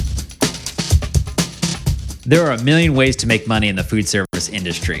There are a million ways to make money in the food service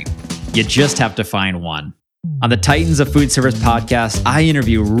industry. You just have to find one. On the Titans of Food Service podcast, I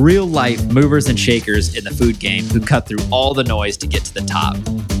interview real-life movers and shakers in the food game who cut through all the noise to get to the top.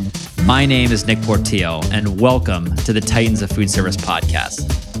 My name is Nick Portillo, and welcome to the Titans of Food Service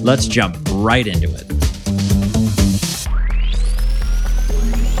podcast. Let's jump right into it.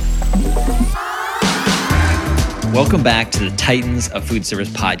 Welcome back to the Titans of Food Service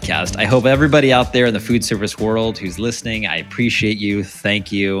podcast. I hope everybody out there in the food service world who's listening, I appreciate you.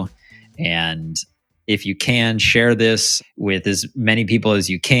 Thank you. And if you can, share this with as many people as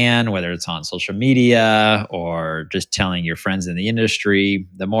you can, whether it's on social media or just telling your friends in the industry.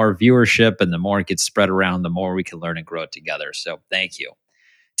 The more viewership and the more it gets spread around, the more we can learn and grow it together. So thank you.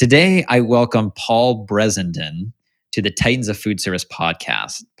 Today, I welcome Paul Bresenden to the Titans of Food Service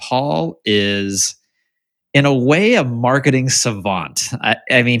podcast. Paul is, in a way, a marketing savant.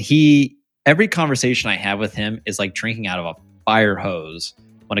 I mean, every conversation I have with him is like drinking out of a fire hose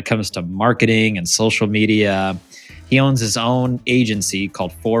when it comes to marketing and social media. He owns his own agency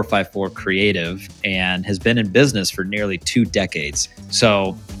called 454 Creative and has been in business for nearly 2 decades.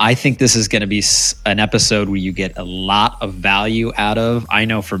 So I think this is going to be an episode where you get a lot of value out of. I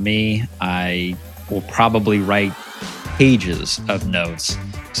know for me, I will probably write pages of notes.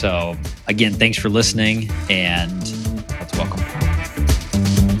 So again, thanks for listening, and let's welcome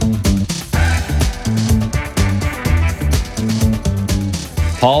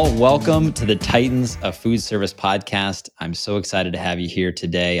Paul. Welcome to the Titans of Food Service podcast. I'm so excited to have you here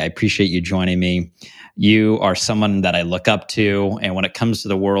today. I appreciate you joining me. You are someone that I look up to, and when it comes to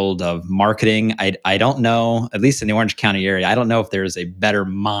the world of marketing, I don't know, at least in the Orange County area, I don't know if there's a better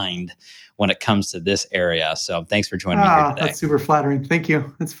mind when it comes to this area. So thanks for joining me here today. That's super flattering. Thank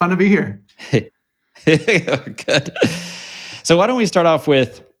you. It's fun to be here. Good. So why don't we start off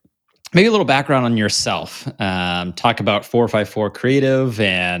with maybe a little background on yourself. Talk about 454 Creative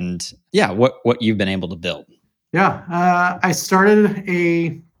and what you've been able to build. Yeah. I started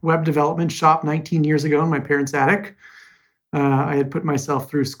a web development shop 19 years ago in my parents' attic. I had put myself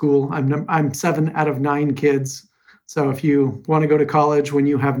through school. I'm 7 out of 9 kids. So if you want to go to college when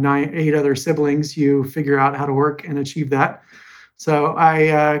you have 8 other siblings, you figure out how to work and achieve that. So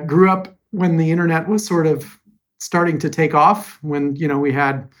I grew up when the internet was sort of starting to take off, when we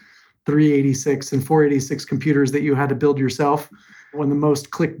had 386 and 486 computers that you had to build yourself. When the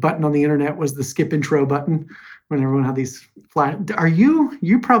most clicked button on the internet was the skip intro button, when everyone had these flash.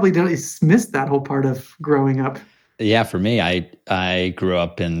 You probably missed that whole part of growing up. Yeah, for me, I grew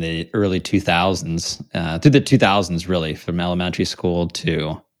up in the early 2000s, through the 2000s, really, from elementary school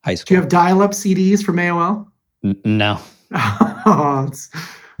to high school. Do you have dial-up CDs from AOL? No.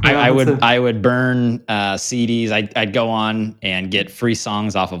 I would burn CDs. I'd go on and get free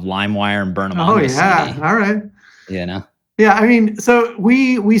songs off of LimeWire and burn them on the CD. All right. Yeah, I mean, so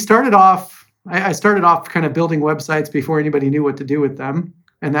we started off. I started off kind of building websites before anybody knew what to do with them.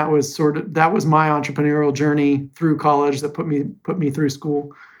 And that was my entrepreneurial journey through college that put me through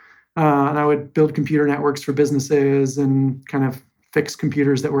school. And I would build computer networks for businesses and kind of fix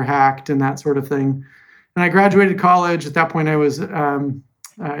computers that were hacked and that sort of thing. And I graduated college. At that point, I was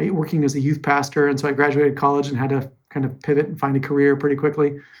working as a youth pastor. And so I graduated college and had to kind of pivot and find a career pretty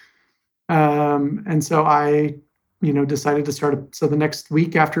quickly. And so I decided to start. So the next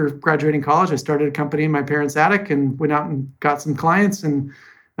week after graduating college, I started a company in my parents' attic and went out and got some clients. And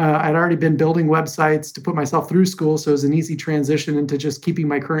I'd already been building websites to put myself through school. So it was an easy transition into just keeping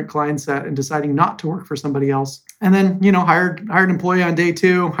my current client set and deciding not to work for somebody else. And then, hired an employee on day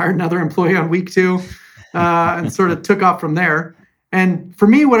 2, hired another employee on week 2, and sort of took off from there. And for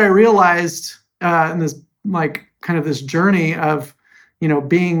me, what I realized in this this journey of,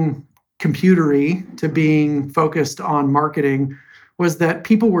 being computery to being focused on marketing was that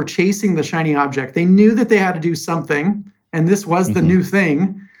people were chasing the shiny object. They knew that they had to do something, and this was the new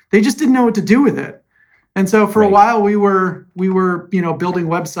thing. They just didn't know what to do with it. And so for a while we were building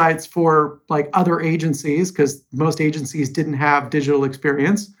websites for like other agencies, because most agencies didn't have digital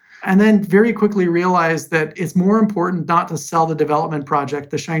experience. And then very quickly realized that it's more important not to sell the development project,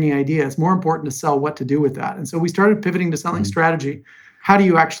 the shiny idea. It's more important to sell what to do with that. And so we started pivoting to selling strategy. How do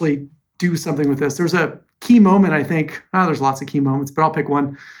you actually do something with this? There's a key moment, I think. There's lots of key moments, but I'll pick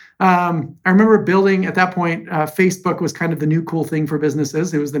one. I remember building, at that point, Facebook was kind of the new cool thing for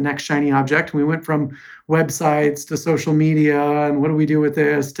businesses. It was the next shiny object. We went from websites to social media, and what do we do with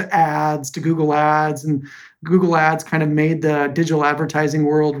this, to ads, to Google Ads. And Google Ads kind of made the digital advertising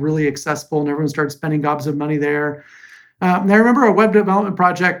world really accessible, and everyone started spending gobs of money there. And I remember a web development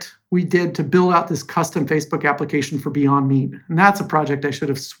project we did to build out this custom Facebook application for Beyond Meat. And that's a project I should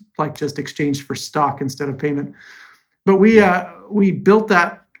have just exchanged for stock instead of payment. But we built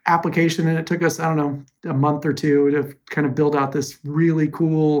that application, and it took us, I don't know, a month or two to kind of build out this really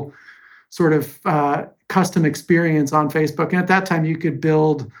cool sort of custom experience on Facebook. And at that time, you could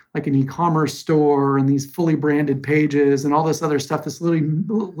build like an e-commerce store and these fully branded pages and all this other stuff, this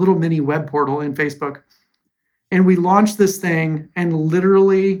little mini web portal in Facebook. And we launched this thing, and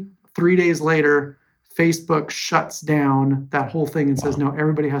literally 3 days later, Facebook shuts down that whole thing and says, no,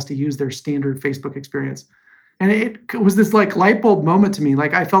 everybody has to use their standard Facebook experience. And it was this like light bulb moment to me.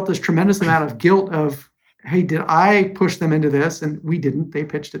 Like I felt this tremendous amount of guilt of, hey, did I push them into this? And we didn't. They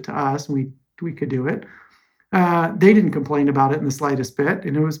pitched it to us, and we could do it. They didn't complain about it in the slightest bit.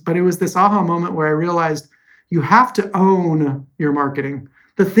 And it was this aha moment where I realized you have to own your marketing.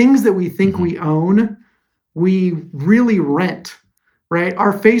 The things that we think we own, we really rent, right?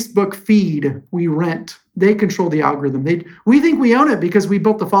 Our Facebook feed, we rent. They control the algorithm. We think we own it because we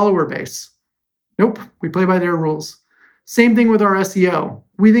built the follower base. Nope, we play by their rules. Same thing with our SEO.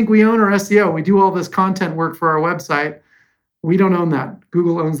 We think we own our SEO. We do all this content work for our website. We don't own that.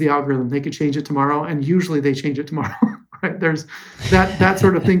 Google owns the algorithm. They could change it tomorrow, and usually they change it tomorrow. Right? There's that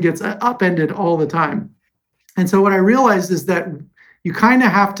sort of thing gets upended all the time. And so what I realized is that you kind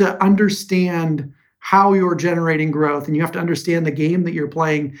of have to understand how you're generating growth, and you have to understand the game that you're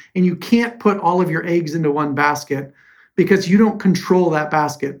playing, and you can't put all of your eggs into one basket because you don't control that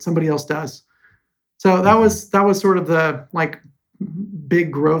basket. Somebody else does. So that was sort of the like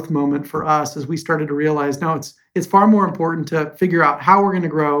big growth moment for us as we started to realize, no, it's far more important to figure out how we're going to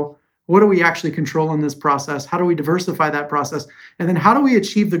grow. What do we actually control in this process? How do we diversify that process? And then how do we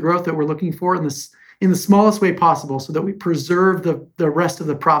achieve the growth that we're looking for in the smallest way possible so that we preserve the rest of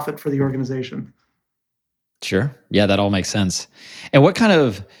the profit for the organization? Sure. Yeah, that all makes sense. And what kind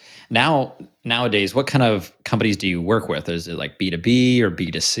of nowadays, what kind of companies do you work with? Is it like B2B or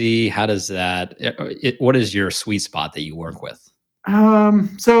B2C? How does that, what is your sweet spot that you work with?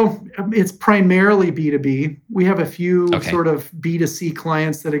 So it's primarily B2B. We have a few sort of B2C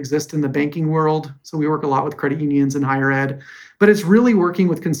clients that exist in the banking world. So we work a lot with credit unions and higher ed, but it's really working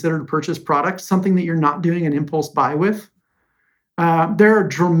with considered purchase products, something that you're not doing an impulse buy with. There are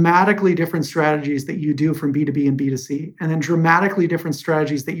dramatically different strategies that you do from B2B and B2C, and then dramatically different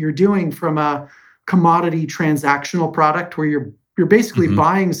strategies that you're doing from a commodity transactional product where you're basically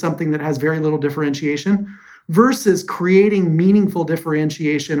buying something that has very little differentiation versus creating meaningful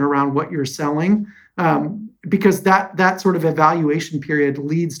differentiation around what you're selling, because that sort of evaluation period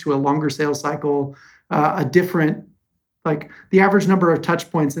leads to a longer sales cycle, a different, like the average number of touch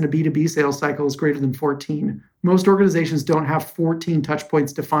points in a B2B sales cycle is greater than 14. Most organizations don't have 14 touch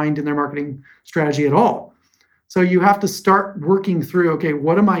points defined in their marketing strategy at all. So you have to start working through, okay,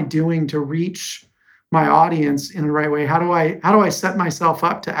 what am I doing to reach my audience in the right way? How do I set myself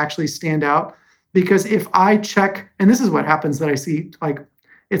up to actually stand out? Because if I check, and this is what happens that I see, like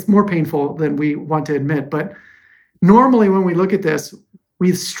it's more painful than we want to admit, but normally when we look at this,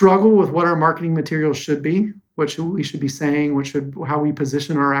 we struggle with what our marketing materials should be, what we should be saying, how we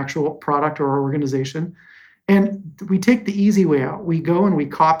position our actual product or our organization. And we take the easy way out. We go and we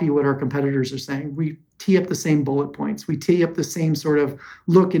copy what our competitors are saying. We tee up the same bullet points. We tee up the same sort of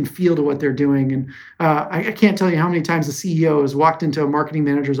look and feel to what they're doing. And I can't tell you how many times the CEO has walked into a marketing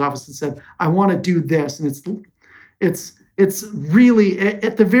manager's office and said, I want to do this. And it's really,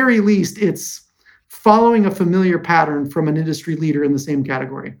 at the very least, it's following a familiar pattern from an industry leader in the same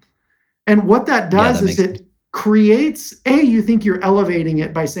category. And what that does is it creates, you think you're elevating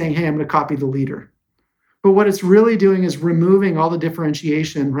it by saying, hey, I'm going to copy the leader. But what it's really doing is removing all the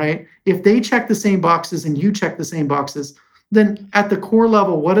differentiation, right? If they check the same boxes and you check the same boxes, then at the core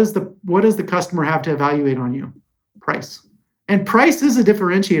level, what does the customer have to evaluate on you? Price. And price is a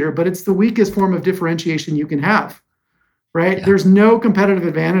differentiator, but it's the weakest form of differentiation you can have, right? Yeah. There's no competitive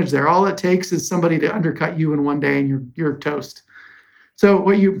advantage there. All it takes is somebody to undercut you in one day and you're toast. So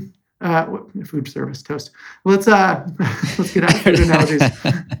what you food service toast. Let's get out of food analogies.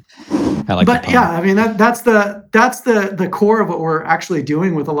 I like but yeah, I mean that's the core of what we're actually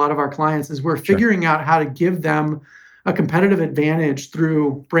doing with a lot of our clients is we're figuring out how to give them a competitive advantage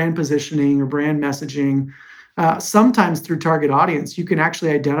through brand positioning or brand messaging. Sometimes through target audience, you can actually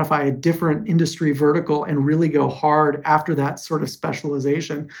identify a different industry vertical and really go hard after that sort of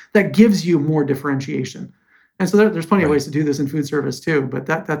specialization that gives you more differentiation. And so there's plenty of ways to do this in food service too, but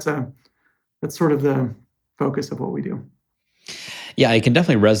that's sort of the focus of what we do. Yeah, it can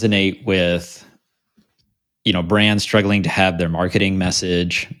definitely resonate with, brands struggling to have their marketing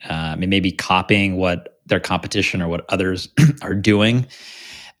message, and maybe copying what their competition or what others are doing.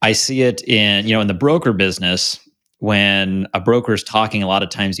 I see it in the broker business. When a broker is talking, a lot of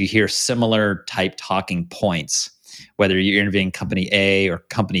times you hear similar type talking points. Whether you're interviewing company A or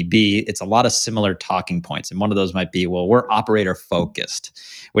company B, it's a lot of similar talking points. And one of those might be, well, we're operator focused,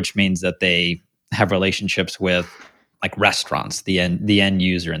 which means that they have relationships with like restaurants, the end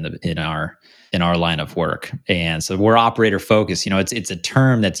user in our line of work. And so we're operator focused. It's a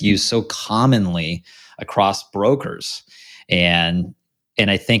term that's used so commonly across brokers. And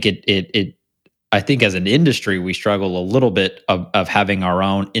I think I think as an industry, we struggle a little bit of having our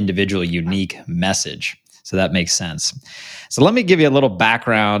own individual unique message. So that makes sense. So let me give you a little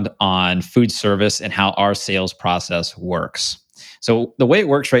background on food service and how our sales process works. So the way it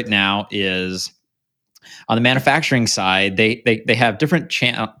works right now is on the manufacturing side, they have different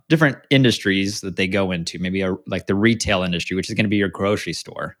industries that they go into. Maybe like the retail industry, which is going to be your grocery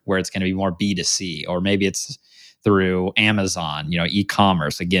store, where it's going to be more B2C, or maybe it's through Amazon,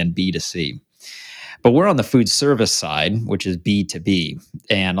 e-commerce, again, B2C. But we're on the food service side, which is B2B.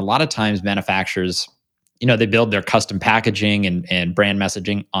 And a lot of times manufacturers, they build their custom packaging and brand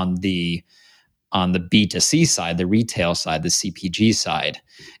messaging on the B2C side, the retail side, the CPG side.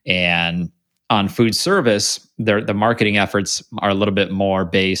 And on food service, the marketing efforts are a little bit more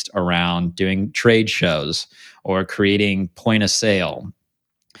based around doing trade shows or creating point of sale.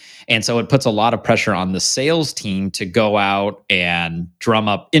 And so it puts a lot of pressure on the sales team to go out and drum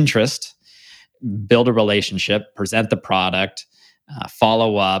up interest, build a relationship, present the product,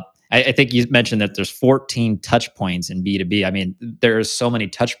 follow up. I think you mentioned that there's 14 touch points in B2B. I mean, there's so many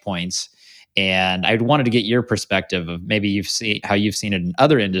touch points. And I wanted to get your perspective of maybe how you've seen it in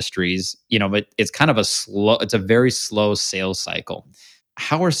other industries, but it's kind of it's a very slow sales cycle.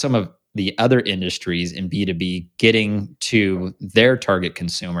 How are some of the other industries in B2B getting to their target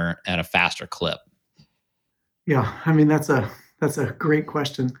consumer at a faster clip? Yeah, I mean that's a great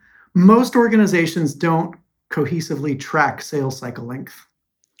question. Most organizations don't cohesively track sales cycle length,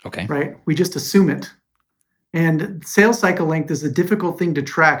 Okay. right? We just assume it. And sales cycle length is a difficult thing to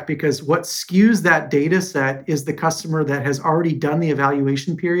track because what skews that data set is the customer that has already done the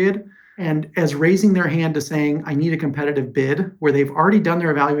evaluation period and as raising their hand to saying, I need a competitive bid, where they've already done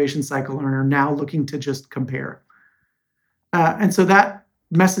their evaluation cycle and are now looking to just compare. And so that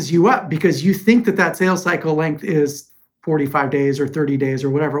messes you up because you think that sales cycle length is 45 days or 30 days or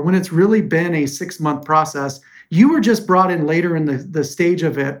whatever, when it's really been a 6-month process. You were just brought in later in the stage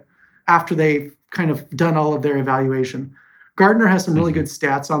of it after they've kind of done all of their evaluation. Gartner has some really good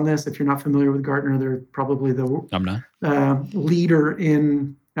stats on this. If you're not familiar with Gartner, they're probably I'm not. leader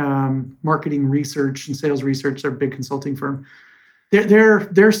in marketing research and sales research. They're a big consulting firm.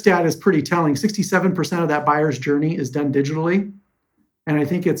 Their stat is pretty telling. 67% of that buyer's journey is done digitally. And I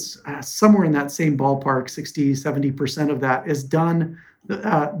think it's somewhere in that same ballpark, 60, 70% of that is done.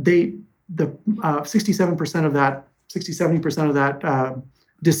 67% of that, 60, 70% of that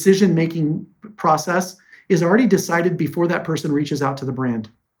decision-making process is already decided before that person reaches out to the brand.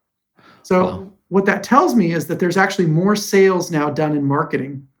 So what that tells me is that there's actually more sales now done in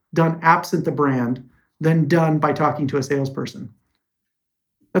marketing, done absent the brand, than done by talking to a salesperson.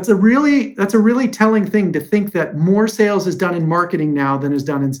 That's a really telling thing to think that more sales is done in marketing now than is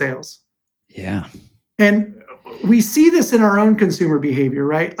done in sales. Yeah. And we see this in our own consumer behavior,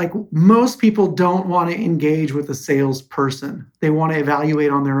 right? Like most people don't want to engage with a salesperson. They want to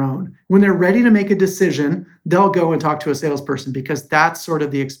evaluate on their own. When they're ready to make a decision, they'll go and talk to a salesperson because that's sort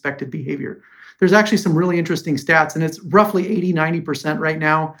of the expected behavior. There's actually some really interesting stats, and it's roughly 80, 90% right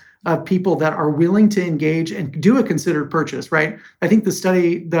now of people that are willing to engage and do a considered purchase, right? I think the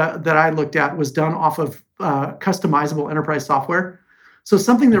study that I looked at was done off of customizable enterprise software. So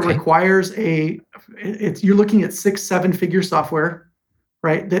something that requires you're looking at 6-7 figure software,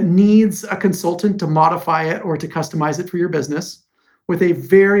 right? That needs a consultant to modify it or to customize it for your business with a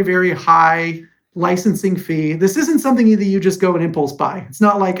very, very high licensing fee. This isn't something that you just go and impulse buy. It's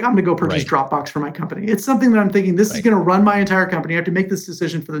not like I'm going to go purchase Dropbox for my company. It's something that I'm thinking this is going to run my entire company. I have to make this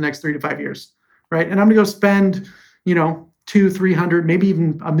decision for the next 3 to 5 years, right? And I'm going to go spend, $200-300, maybe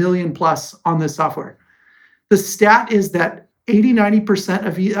even $1 million plus on this software. The stat is that 80-90%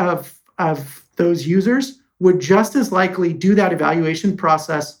 of those users would just as likely do that evaluation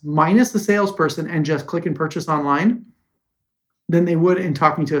process minus the salesperson and just click and purchase online than they would in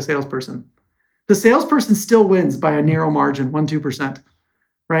talking to a salesperson. The salesperson still wins by a narrow margin, 1-2%,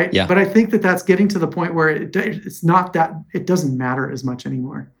 right? Yeah. But I think that that's getting to the point where it's not that it doesn't matter as much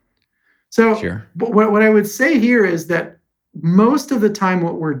anymore. So what I would say here is that most of the time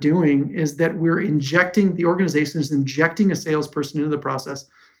what we're doing is that the organization is injecting a salesperson into the process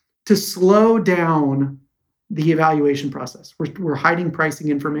to slow down the evaluation process. We're hiding pricing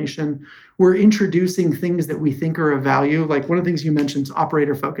information. We're introducing things that we think are of value. Like one of the things you mentioned is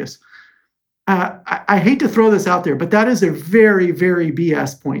operator focus. I hate to throw this out there, but that is a very, very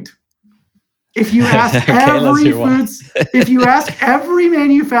BS point. If you ask Okay, let's hear why. if you ask every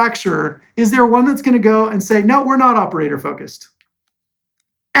manufacturer, is there one that's going to go and say, no, we're not operator focused?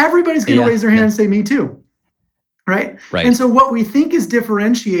 Everybody's going to Yeah, raise their hand and say, me too. Right. And right. so what we think is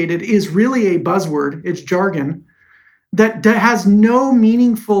differentiated is really a buzzword. It's jargon that has no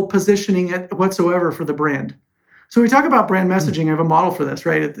meaningful positioning whatsoever for the brand. So we talk about brand messaging. I have a model for this,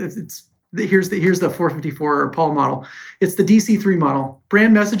 right? Here's the 454 Paul model. It's the DC3 model.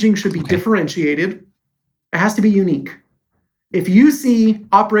 Brand messaging should be differentiated. It has to be unique. If you see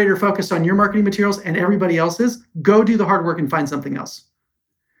operator focused on your marketing materials and everybody else's, go do the hard work and find something else.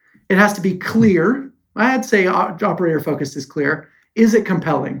 It has to be clear. I'd say operator focused is clear. Is it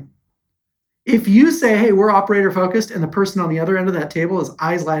compelling? If you say, hey, we're operator focused, and the person on the other end of that table, his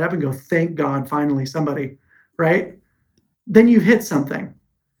eyes light up and go, thank God, finally somebody, right? Then you've hit something.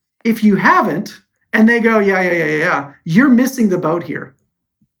 If you haven't, and they go, yeah, you're missing the boat here.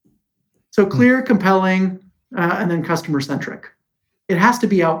 So clear, compelling, and then customer centric. It has to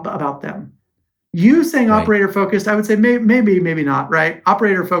be out about them. You saying operator focused, I would say maybe not, right?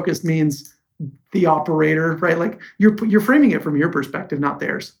 Operator focused means the operator, right? Like you're framing it from your perspective, not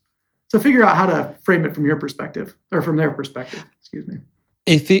theirs. So figure out how to frame it from your perspective or from their perspective. Excuse me.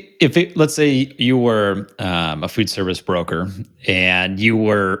 Let's say you were a food service broker, and you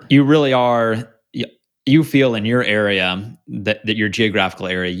really are, you feel in your area that your geographical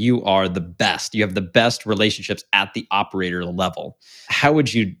area, you are the best. You have the best relationships at the operator level. How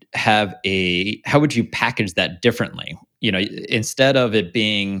would you package that differently? Instead of it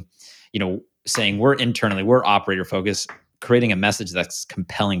being, saying we're operator focused, creating a message that's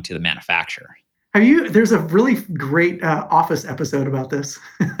compelling to the manufacturer. There's a really great Office episode about this.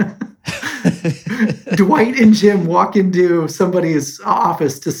 Dwight and Jim walk into somebody's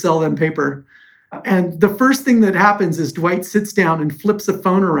office to sell them paper. And the first thing that happens is Dwight sits down and flips a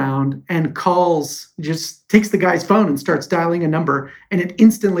phone around and just takes the guy's phone and starts dialing a number, and it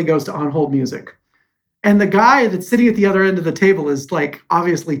instantly goes to on hold music. And the guy that's sitting at the other end of the table is like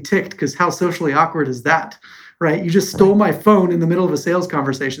obviously ticked, because how socially awkward is that? Right? You just stole my phone in the middle of a sales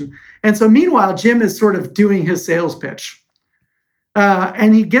conversation. And so meanwhile, Jim is sort of doing his sales pitch.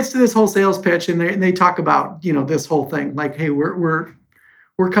 And he gets to this whole sales pitch, and they talk about, this whole thing. Like, hey, we're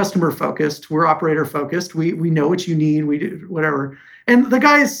customer focused. We're operator focused. We know what you need. We do whatever. And the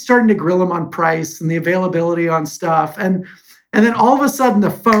guy is starting to grill him on price and the availability on stuff. And then all of a sudden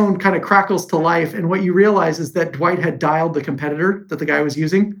the phone kind of crackles to life. And what you realize is that Dwight had dialed the competitor that the guy was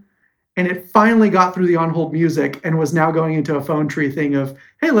using. And it finally got through the on-hold music and was now going into a phone tree thing of,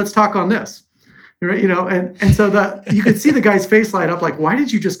 hey, let's talk on this. And so you could see the guy's face light up like, why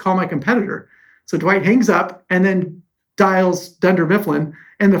did you just call my competitor? So Dwight hangs up and then dials Dunder Mifflin.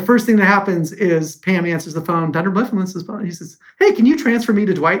 And the first thing that happens is Pam answers the phone. Dunder Mifflin is his phone. He says, hey, can you transfer me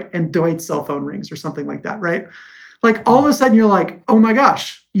to Dwight? And Dwight's cell phone rings or something like that, right? Like all of a sudden you're like, oh my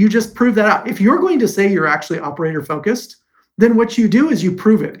gosh, you just proved that out. If you're going to say you're actually operator focused, then what you do is you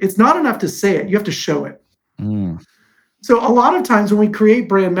prove it. It's not enough to say it. You have to show it. So a lot of times when we create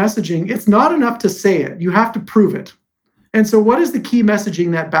brand messaging, it's not enough to say it. You have to prove it. And so what is the key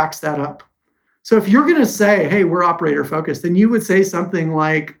messaging that backs that up? So if you're going to say, hey, we're operator focused, then you would say something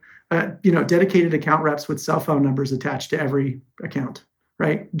like, dedicated account reps with cell phone numbers attached to every account,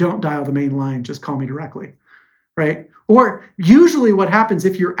 right? Don't dial the main line, just call me directly, right? Or usually what happens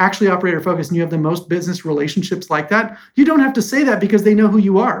if you're actually operator focused and you have the most business relationships like that, you don't have to say that because they know who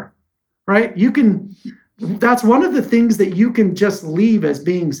you are, right? That's one of the things that you can just leave as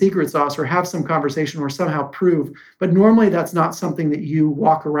being secret sauce or have some conversation or somehow prove. But normally that's not something that you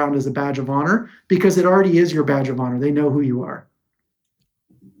walk around as a badge of honor, because it already is your badge of honor. They know who you are.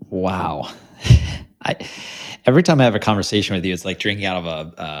 Wow. Every time I have a conversation with you, it's like drinking out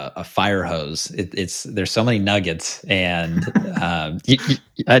of a fire hose. There's so many nuggets, and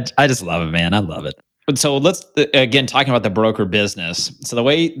I just love it, man. I love it. So let's, again, talking about the broker business. So the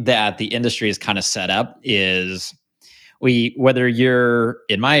way that the industry is kind of set up is whether you're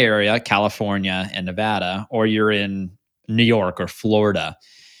in my area, California and Nevada, or you're in New York or Florida,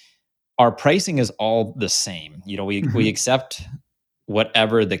 our pricing is all the same. We accept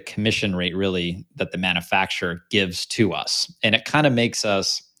whatever the commission rate really that the manufacturer gives to us. And it kind of makes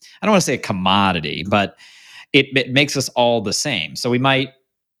us, I don't want to say a commodity, but it makes us all the same. So we might,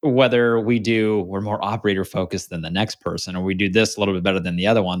 whether we're more operator focused than the next person, or we do this a little bit better than the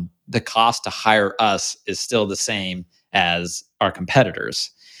other one, the cost to hire us is still the same as our competitors.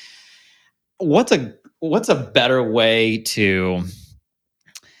 What's a what's a better way to,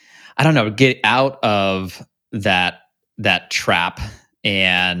 I don't know, get out of that trap?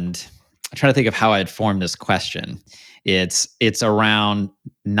 And I'm trying to think of how I'd form this question. It's around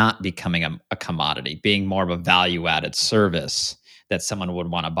not becoming a commodity, being more of a value added service that someone would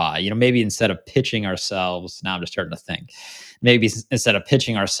want to buy. Maybe instead of pitching ourselves, now I'm just starting to think. Maybe instead of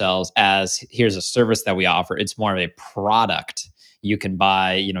pitching ourselves as here's a service that we offer, it's more of a product you can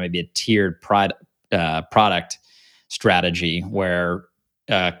buy. Maybe a tiered product strategy where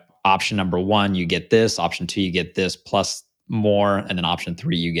option number one, you get this, option two, you get this plus more, and then option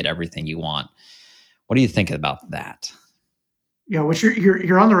three, you get everything you want. What do you think about that? Yeah, which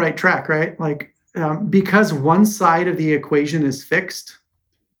you're on the right track, right? Like, because one side of the equation is fixed,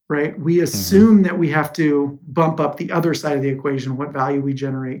 right? We assume that we have to bump up the other side of the equation, what value we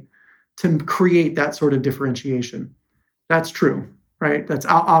generate, to create that sort of differentiation. That's true, right? That's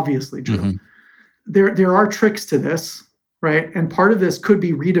obviously true. There are tricks to this, right? And part of this could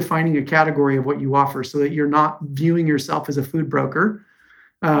be redefining a category of what you offer so that you're not viewing yourself as a food broker.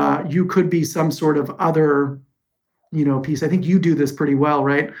 You could be some sort of other, piece. I think you do this pretty well,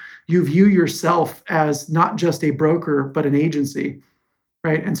 right? You view yourself as not just a broker, but an agency,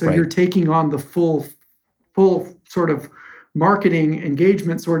 right? And so you're taking on the full sort of marketing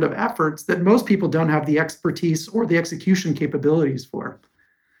engagement sort of efforts that most people don't have the expertise or the execution capabilities for.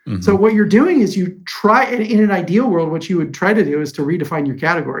 So what you're doing is you try, in an ideal world, what you would try to do is to redefine your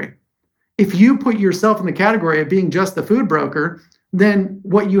category. If you put yourself in the category of being just the food broker, then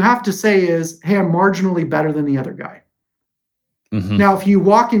what you have to say is, hey, I'm marginally better than the other guy. Now, if you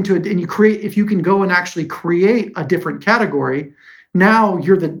walk into it and if you can go and actually create a different category, now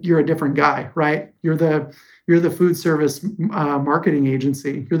you're a different guy, right? You're the food service marketing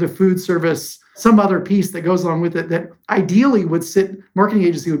agency. You're the food service, some other piece that goes along with it that ideally marketing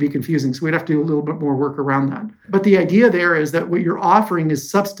agency would be confusing. So we'd have to do a little bit more work around that. But the idea there is that what you're offering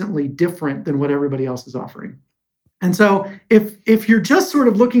is substantially different than what everybody else is offering. And so if you're just sort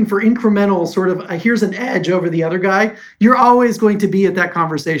of looking for incremental sort of here's an edge over the other guy, you're always going to be at that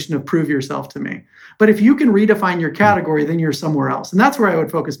conversation of prove yourself to me. But if you can redefine your category, then you're somewhere else. And that's where I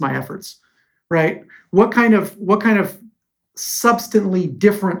would focus my efforts, right? What kind of substantially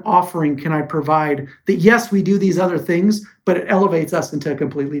different offering can I provide that, yes, we do these other things, but it elevates us into a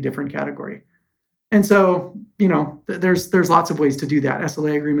completely different category? And so, there's lots of ways to do that.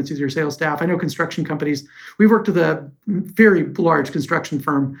 SLA agreements with your sales staff. I know construction companies, we worked with a very large construction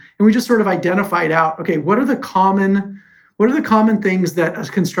firm, and we just sort of identified out, okay, what are the common things that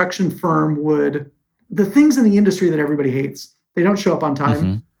a construction firm the things in the industry that everybody hates? They don't show up on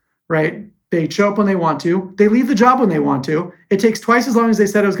time, right? They show up when they want to. They leave the job when they want to. It takes twice as long as they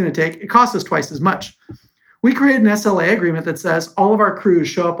said it was going to take. It costs us twice as much. We created an SLA agreement that says all of our crews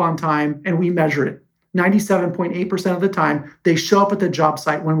show up on time, and we measure it. 97.8% of the time, they show up at the job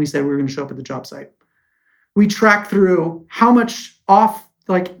site when we said we were going to show up at the job site. We track through how much off,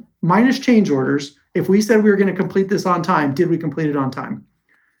 like minus change orders. If we said we were going to complete this on time, did we complete it on time?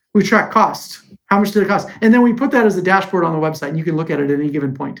 We track cost. How much did it cost? And then we put that as a dashboard on the website, and you can look at it at any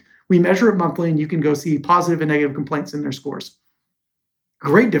given point. We measure it monthly, and you can go see positive and negative complaints in their scores.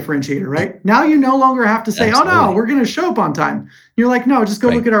 Great differentiator, right? Now you no longer have to say, absolutely, oh no, we're going to show up on time. You're like, no, just go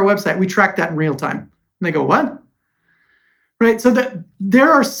look at our website. We track that in real time. And they go, what? Right? So that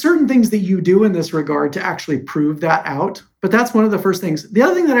there are certain things that you do in this regard to actually prove that out. But that's one of the first things. The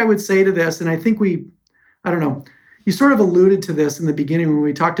other thing that I would say to this, and I think you sort of alluded to this in the beginning when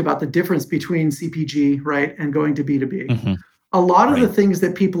we talked about the difference between CPG, right, and going to B2B. A lot of the things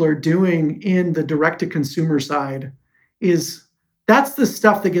that people are doing in the direct-to-consumer side that's the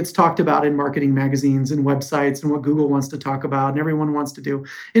stuff that gets talked about in marketing magazines and websites and what Google wants to talk about and everyone wants to do.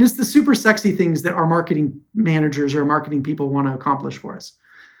 And it's the super sexy things that our marketing managers or marketing people want to accomplish for us.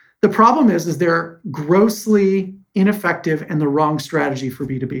 The problem is they're grossly ineffective and the wrong strategy for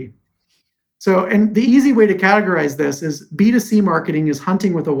B2B. So, and the easy way to categorize this is B2C marketing is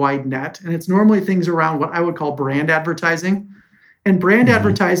hunting with a wide net, and it's normally things around what I would call brand advertising. And brand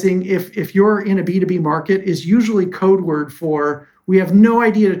advertising, if you're in a B2B market, is usually code word for we have no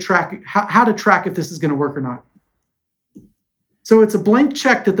idea to track how to track if this is going to work or not. So it's a blank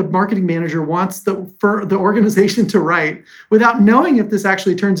check that the marketing manager wants for the organization to write without knowing if this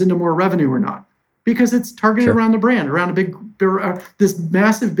actually turns into more revenue or not, because it's targeted around the brand, around this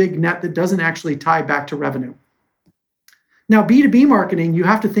massive big net that doesn't actually tie back to revenue. Now, B2B marketing, you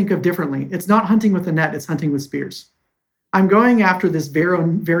have to think of differently. It's not hunting with a net, it's hunting with spears. I'm going after this very,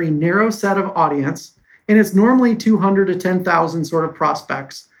 very narrow set of audience, and it's normally 200 to 10,000 sort of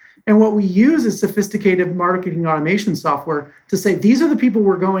prospects. And what we use is sophisticated marketing automation software to say, these are the people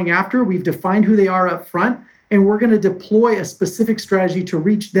we're going after. We've defined who they are up front, and we're going to deploy a specific strategy to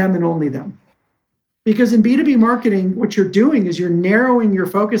reach them and only them. Because in B2B marketing, what you're doing is you're narrowing your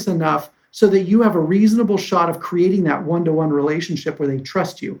focus enough so that you have a reasonable shot of creating that one-to-one relationship where they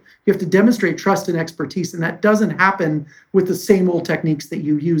trust you. You have to demonstrate trust and expertise, and that doesn't happen with the same old techniques that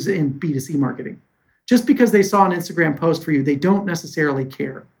you use in B2C marketing. Just because they saw an Instagram post for you, they don't necessarily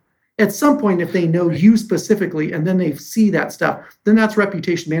care. At some point, if they know you specifically and then they see that stuff, then that's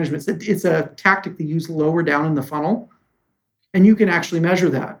reputation management. It's a tactic they use lower down in the funnel, and you can actually measure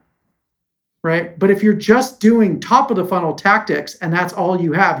that. Right? But if you're just doing top of the funnel tactics and that's all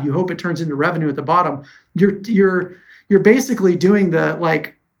you have, you hope it turns into revenue at the bottom. You're basically doing the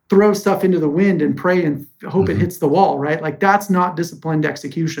like throw stuff into the wind and pray and hope it hits the wall, right? Like that's not disciplined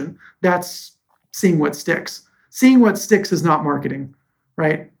execution. That's seeing what sticks. Seeing what sticks is not marketing,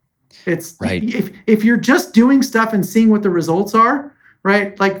 right? It's right. If you're just doing stuff and seeing what the results are,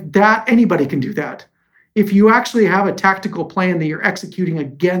 right? Like that, anybody can do that. If you actually have a tactical plan that you're executing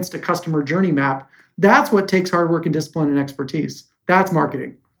against a customer journey map, that's what takes hard work and discipline and expertise. That's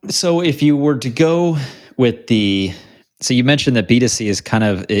marketing. So if you were to go with so you mentioned that B2C is kind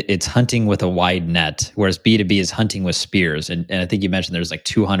of, it's hunting with a wide net, whereas B2B is hunting with spears. And I think you mentioned there's like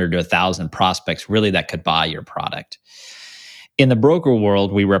 200 to 1,000 prospects really that could buy your product. In the broker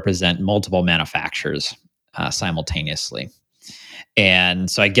world, we represent multiple manufacturers simultaneously. And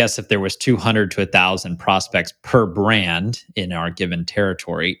so I guess if there was 200 to 1,000 prospects per brand in our given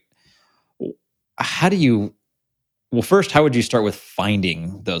territory, first, how would you start with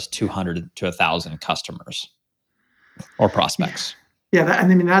finding those 200 to 1,000 customers or prospects? Yeah,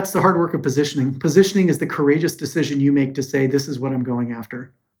 that's the hard work of positioning. Positioning is the courageous decision you make to say, this is what I'm going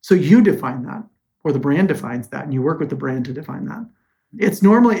after. So you define that, or the brand defines that, and you work with the brand to define that. It's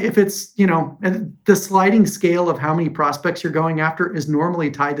normally, if it's, the sliding scale of how many prospects you're going after is normally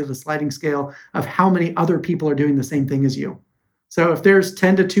tied to the sliding scale of how many other people are doing the same thing as you. So if there's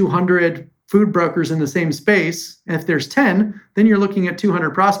 10 to 200 food brokers in the same space, and if there's 10, then you're looking at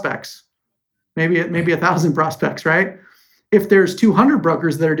 200 prospects, maybe 1,000 prospects, right? If there's 200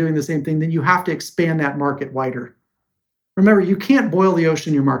 brokers that are doing the same thing, then you have to expand that market wider. Remember, you can't boil the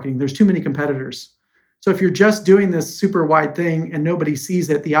ocean in your marketing. There's too many competitors. So if you're just doing this super wide thing and nobody sees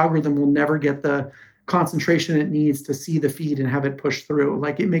it, the algorithm will never get the concentration it needs to see the feed and have it push through.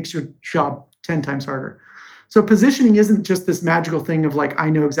 Like it makes your job 10 times harder. So positioning isn't just this magical thing of like, I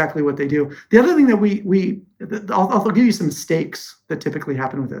know exactly what they do. The other thing that I'll give you some mistakes that typically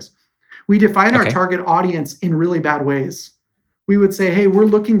happen with this. We define our target audience in really bad ways. We would say, hey, we're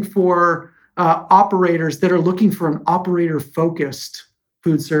looking for operators that are looking for an operator-focused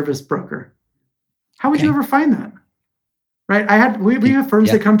food service broker. How would you ever find that? Right? We have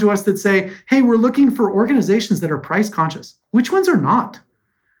firms that come to us that say, hey, we're looking for organizations that are price conscious. Which ones are not?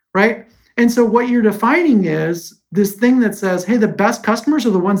 Right? And so what you're defining is this thing that says, hey, the best customers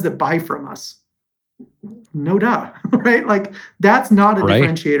are the ones that buy from us. No duh, right? Like that's not a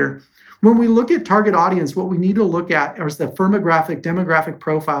differentiator. When we look at target audience, what we need to look at is the firmographic, demographic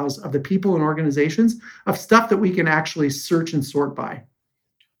profiles of the people and organizations of stuff that we can actually search and sort by.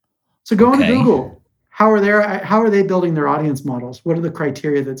 So go into Google. How are they building their audience models? What are the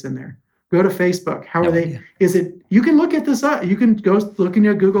criteria that's in there? Go to Facebook. How are they? You can look at this up. You can go look in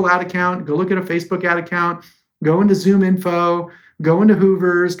your Google ad account, go look at a Facebook ad account, go into Zoom Info, go into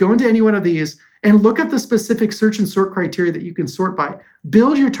Hoovers, go into any one of these, and look at the specific search and sort criteria that you can sort by.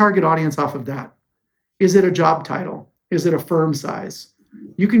 Build your target audience off of that. Is it a job title? Is it a firm size?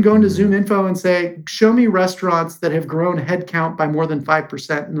 You can go into Zoom Info and say, show me restaurants that have grown headcount by more than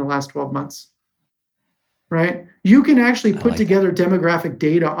 5% in the last 12 months. Right? You can actually put together demographic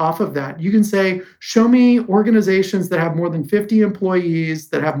data off of that. You can say, show me organizations that have more than 50 employees,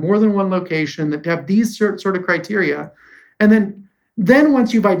 that have more than one location, that have these sort of criteria. And then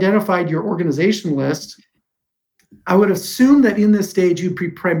once you've identified your organization list, I would assume that in this stage, you'd be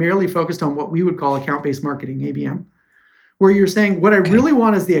primarily focused on what we would call account-based marketing, ABM, where you're saying, what I really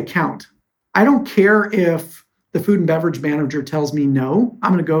want is the account. I don't care if the food and beverage manager tells me no,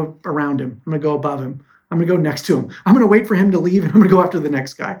 I'm going to go around him. I'm going to go above him. I'm going to go next to him. I'm going to wait for him to leave, and I'm going to go after the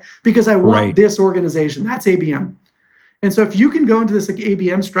next guy because I want this organization. That's ABM. And so if you can go into this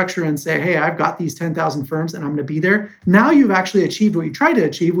ABM structure and say, hey, I've got these 10,000 firms and I'm going to be there, now you've actually achieved what you try to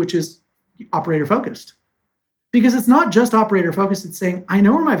achieve, which is operator focused. Because it's not just operator focused. It's saying, I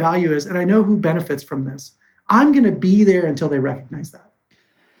know where my value is and I know who benefits from this. I'm going to be there until they recognize that.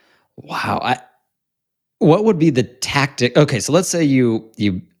 Wow. What would be the tactic? Okay, so let's say you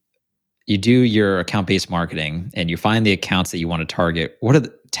do your account-based marketing and you find the accounts that you want to target.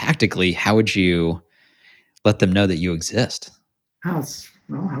 tactically, how would you let them know that you exist?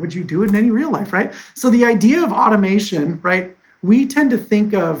 Well, how would you do it in any real life, right? So the idea of automation, right? We tend to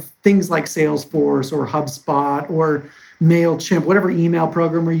think of things like Salesforce or HubSpot or MailChimp, whatever email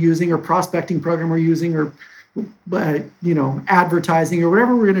program we're using or prospecting program we're using or advertising or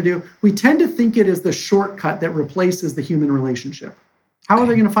whatever we're going to do. We tend to think it is the shortcut that replaces the human relationship. How are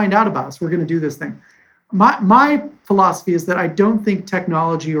they going to find out about us? We're going to do this thing. My philosophy is that I don't think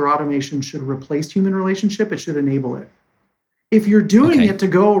technology or automation should replace human relationship. It should enable it. If you're doing it to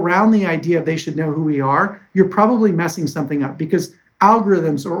go around the idea of they should know who we are, you're probably messing something up because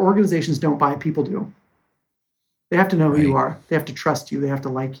algorithms or organizations don't buy, people do. They have to know who you are. They have to trust you. They have to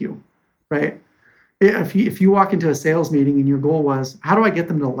like you, right? If you walk into a sales meeting and your goal was, how do I get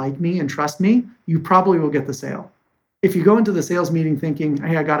them to like me and trust me? You probably will get the sale. If you go into the sales meeting thinking,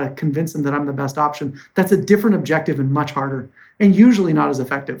 hey, I got to convince them that I'm the best option, that's a different objective and much harder and usually not as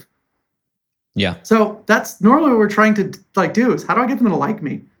effective. Yeah. So that's normally what we're trying to do is how do I get them to like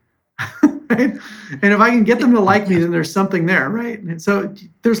me? Right? And if I can get them to like me, then there's something there, right? And so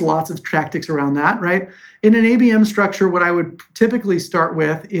there's lots of tactics around that, right? In an ABM structure, what I would typically start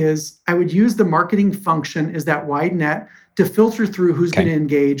with is I would use the marketing function as that wide net to filter through who's going to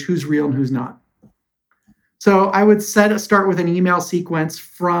engage, who's real and who's not. So I would start with an email sequence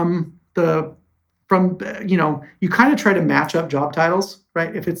from you kind of try to match up job titles,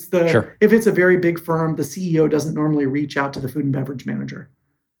 right? If it's a very big firm, the CEO doesn't normally reach out to the food and beverage manager.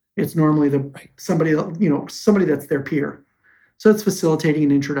 It's normally somebody that's their peer. So it's facilitating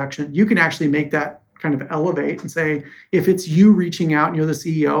an introduction. You can actually make that kind of elevate and say, if it's you reaching out and you're the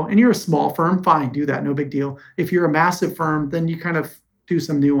CEO and you're a small firm, fine, do that, no big deal. If you're a massive firm, then you kind of do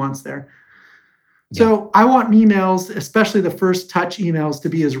some nuance there. So I want emails, especially the first touch emails, to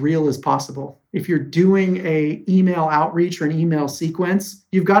be as real as possible. If you're doing a email outreach or an email sequence,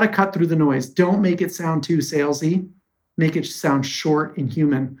 you've got to cut through the noise. Don't make it sound too salesy. Make it sound short and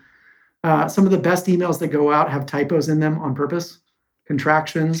human. Some of the best emails that go out have typos in them on purpose,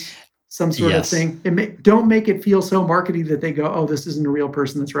 contractions, some sort of thing. Don't make it feel so markety that they go, oh, this isn't a real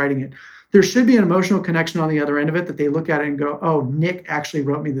person that's writing it. There should be an emotional connection on the other end of it that they look at it and go, oh, Nick actually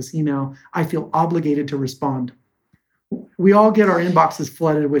wrote me this email. I feel obligated to respond. We all get our inboxes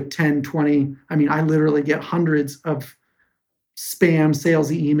flooded with 10, 20. I mean, I literally get hundreds of spam,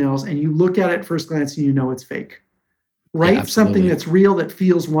 salesy emails, and you look at it at first glance and you know it's fake. Write something that's real, that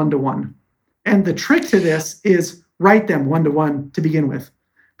feels one-to-one. And the trick to this is write them one-to-one to begin with.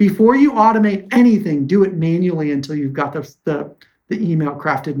 Before you automate anything, do it manually until you've got the email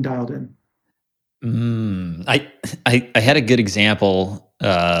crafted and dialed in. I had a good example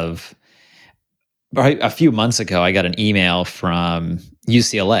of a few months ago. I got an email from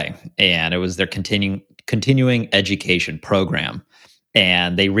UCLA, and it was their continuing education program.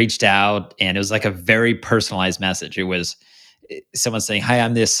 And they reached out, and it was like a very personalized message. It was someone saying, "Hi,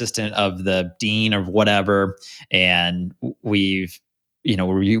 I'm the assistant of the dean of whatever, and we've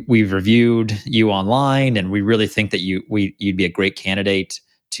reviewed you online, and we really think that you'd be a great candidate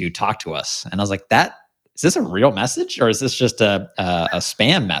to talk to us." And I was like, is this a real message, or is this just a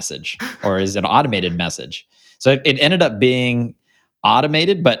spam message, or is it an automated message? So it ended up being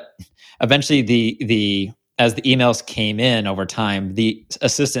automated, but eventually as the emails came in over time, the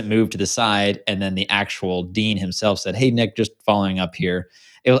assistant moved to the side, and then the actual dean himself said, "Hey, Nick, just following up here."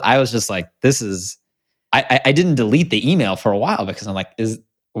 I was just like, this is. I didn't delete the email for a while because I'm like,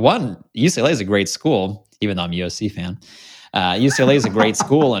 UCLA is a great school, even though I'm a USC fan. UCLA is a great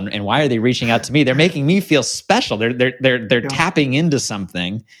school, and why are they reaching out to me? They're making me feel special. They're tapping into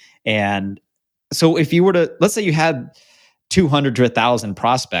something. And so if you were to, let's say you had 200 to 1,000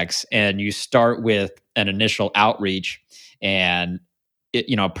 prospects, and you start with an initial outreach and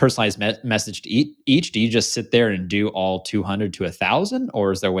a personalized message to each, do you just sit there and do all 200 to 1,000,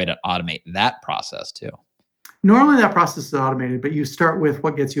 or is there a way to automate that process too? Normally that process is automated, but you start with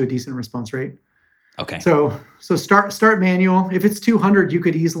what gets you a decent response rate. Okay. So start manual. If it's 200, you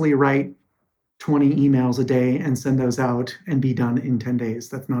could easily write 20 emails a day and send those out and be done in 10 days.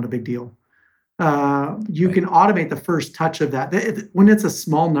 That's not a big deal. You can automate the first touch of that. When it's a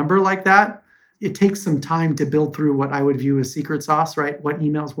small number like that, it takes some time to build through what I would view as secret sauce, right? What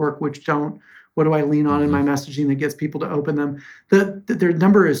emails work, which don't. What do I lean on in my messaging that gets people to open them? Their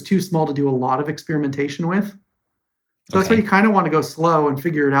number is too small to do a lot of experimentation with. So that's why you kind of want to go slow and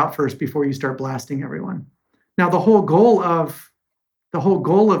figure it out first before you start blasting everyone. Now, the whole goal of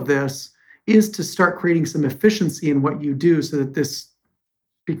this is to start creating some efficiency in what you do so that this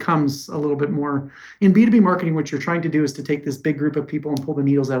becomes a little bit more. In B2B marketing, what you're trying to do is to take this big group of people and pull the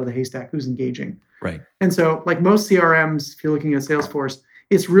needles out of the haystack who's engaging. Right. And so like most CRMs, if you're looking at Salesforce,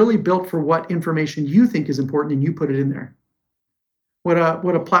 It's really built for what information you think is important and you put it in there. What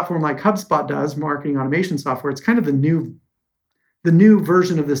a platform like HubSpot does, marketing automation software, it's kind of the new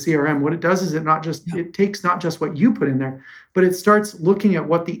version of the CRM. What it does is it takes not just what you put in there, but it starts looking at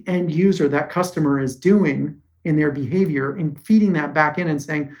what the end user, that customer, is doing in their behavior and feeding that back in and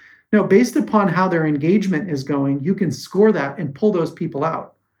saying, no, based upon how their engagement is going, you can score that and pull those people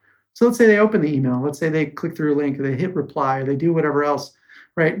out. So let's say they open the email, let's say they click through a link, or they hit reply, or they do whatever else,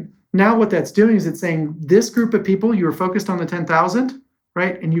 right? Now what that's doing is it's saying this group of people, you were focused on the 10,000,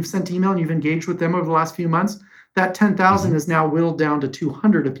 right? And you've sent email and you've engaged with them over the last few months. That 10,000 is now whittled down to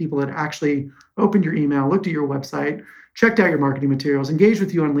 200 of people that actually opened your email, looked at your website, checked out your marketing materials, engaged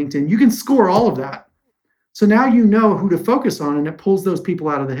with you on LinkedIn. You can score all of that. So now you know who to focus on, and it pulls those people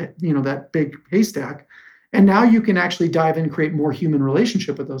out of that big haystack. And now you can actually dive in and create more human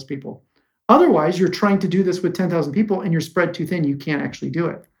relationship with those people. Otherwise, you're trying to do this with 10,000 people and you're spread too thin. You can't actually do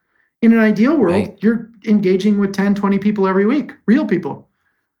it. In an ideal world, right, you're engaging with 10, 20 people every week, real people,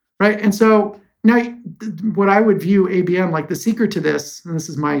 right? And so now what I would view ABM, like the secret to this, and this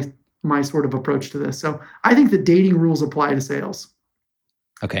is my sort of approach to this. So I think the dating rules apply to sales.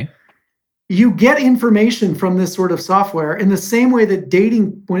 Okay. You get information from this sort of software in the same way that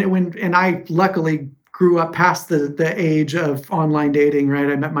dating, and I luckily grew up past the age of online dating,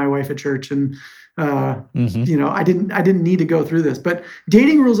 right? I met my wife at church, and I didn't need to go through this, but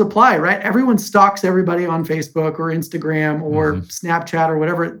dating rules apply, right? Everyone stalks everybody on Facebook or Instagram or Snapchat or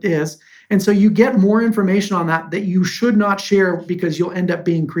whatever it is. And so you get more information on that you should not share because you'll end up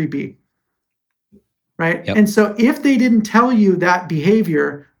being creepy, right? Yep. And so if they didn't tell you that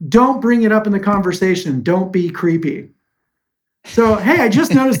behavior, don't bring it up in the conversation. Don't be creepy. So, hey, I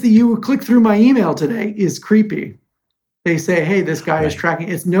just noticed that you clicked through my email today is creepy. They say, hey, this guy is tracking.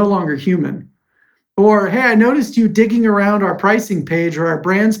 It's no longer human. Or, hey, I noticed you digging around our pricing page or our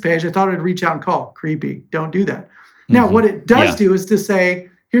brands page. I thought I'd reach out and call. Creepy. Don't do that. Now, what it does do is to say,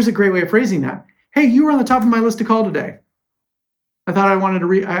 here's a great way of phrasing that. Hey, you were on the top of my list to call today. I thought I wanted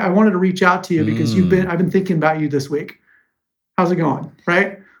to reach out to you because I've been thinking about you this week. How's it going?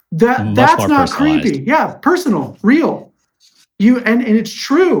 Right? That's not creepy. Yeah, personal, real. And it's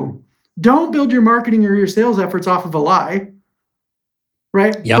true. Don't build your marketing or your sales efforts off of a lie.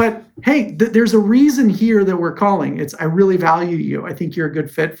 Right? Yep. But hey, there's a reason here that we're calling. It's I really value you. I think you're a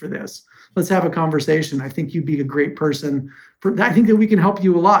good fit for this. Let's have a conversation. I think you'd be a great person. I think that we can help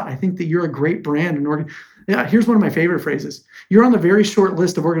you a lot. I think that you're a great brand. Here's one of my favorite phrases. You're on the very short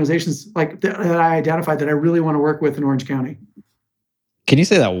list of organizations like that I identified that I really want to work with in Orange County. Can you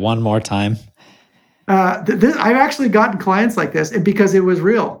say that one more time? I've actually gotten clients like this because it was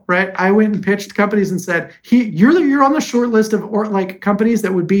real, right? I went and pitched companies and said, you're on the short list of companies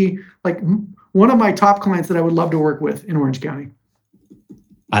that would be like one of my top clients that I would love to work with in Orange County.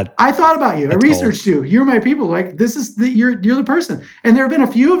 I thought about you. I researched you. You're my people. Like you're the person. And there have been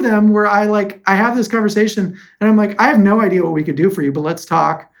a few of them where I have this conversation and I'm like, I have no idea what we could do for you, but let's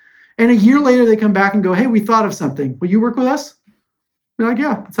talk. And a year later they come back and go, hey, we thought of something. Will you work with us? They're like,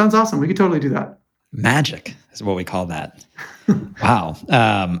 yeah, it sounds awesome. We could totally do that. Magic is what we call that. Wow.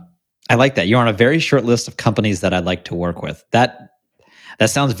 I like that. You're on a very short list of companies that I'd like to work with. That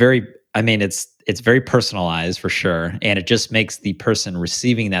sounds very, it's very personalized for sure. And it just makes the person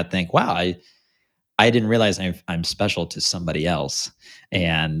receiving that think, wow, I didn't realize I'm special to somebody else.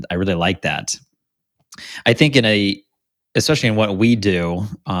 And I really like that. I think especially in what we do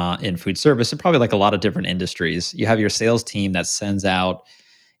in food service, and probably like a lot of different industries, you have your sales team that sends out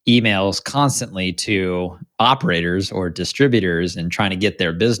emails constantly to operators or distributors and trying to get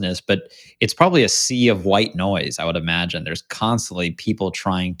their business, but it's probably a sea of white noise. I would imagine there's constantly people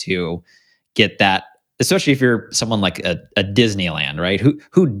trying to get that, especially if you're someone like a Disneyland, right?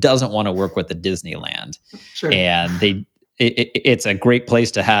 Who doesn't want to work with the Disneyland? Sure. And it's a great place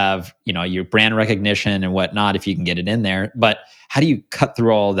to have, your brand recognition and whatnot if you can get it in there. But how do you cut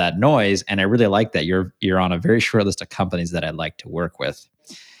through all that noise? And I really like that you're on a very short list of companies that I'd like to work with.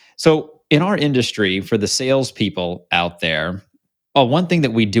 So in our industry, for the salespeople out there, one thing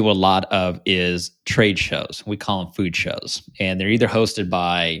that we do a lot of is trade shows. We call them food shows. And they're either hosted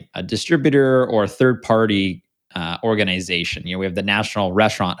by a distributor or a third-party organization. We have the National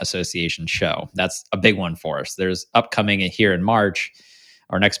Restaurant Association show. That's a big one for us. There's upcoming here in March,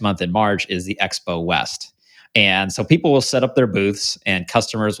 or next month in March, is the Expo West. And so people will set up their booths and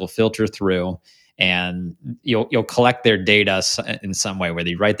customers will filter through. And you'll collect their data in some way, whether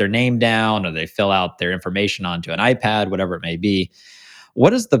you write their name down or they fill out their information onto an iPad, whatever it may be.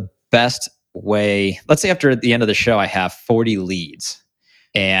 What is the best way? Let's say after the end of the show, I have 40 leads.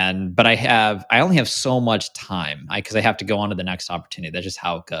 But I only have so much time because I have to go on to the next opportunity. That's just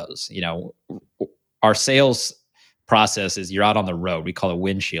how it goes. Our sales process is you're out on the road. We call it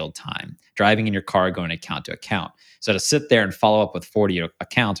windshield time, driving in your car, going account to account. So to sit there and follow up with 40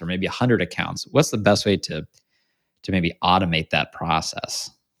 accounts or maybe 100 accounts, what's the best way to maybe automate that process?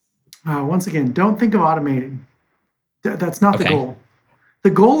 Once again, don't think of automating. That's not the Okay. goal. The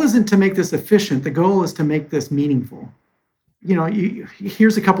goal isn't to make this efficient. The goal is to make this meaningful.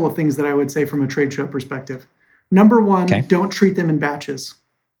 Here's a couple of things that I would say from a trade show perspective. Number one, Okay. don't treat them in batches.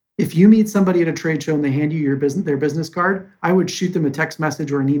 If you meet somebody at a trade show and they hand you their business card, I would shoot them a text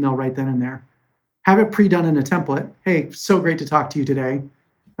message or an email right then and there. Have it pre-done in a template. Hey, so great to talk to you today,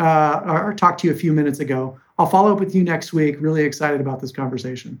 or talk to you a few minutes ago. I'll follow up with you next week. Really excited about this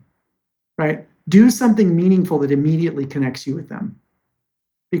conversation. Right? Do something meaningful that immediately connects you with them.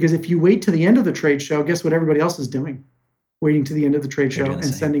 Because if you wait to the end of the trade show, guess what everybody else is doing? Waiting to the end of the trade show and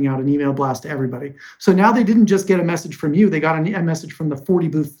sending out an email blast to everybody. So now they didn't just get a message from you, they got a message from the 40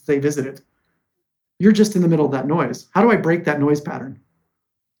 booths they visited. You're just in the middle of that noise. How do I break that noise pattern?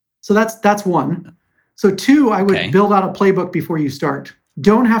 So that's one. So two, I would build out a playbook before you start.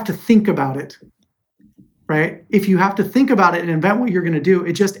 Don't have to think about it, right? If you have to think about it and invent what you're going to do,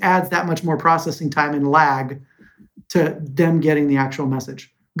 it just adds that much more processing time and lag to them getting the actual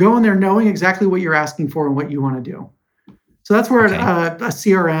message. Go in there knowing exactly what you're asking for and what you want to do. So that's where a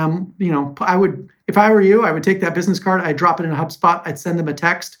CRM, if I were you, I would take that business card, I'd drop it in a HubSpot, I'd send them a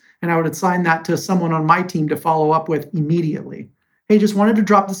text, and I would assign that to someone on my team to follow up with immediately. Hey, just wanted to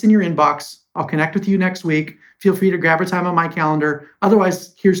drop this in your inbox. I'll connect with you next week. Feel free to grab a time on my calendar.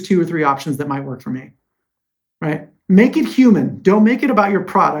 Otherwise, here's 2 or 3 options that might work for me, right? Make it human. Don't make it about your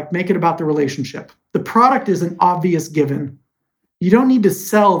product. Make it about the relationship. The product is an obvious given. You don't need to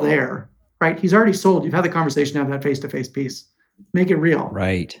sell there, right? He's already sold. You've had the conversation, have that face-to-face piece. Make it real.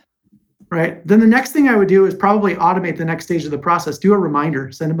 Right. Then the next thing I would do is probably automate the next stage of the process. Do a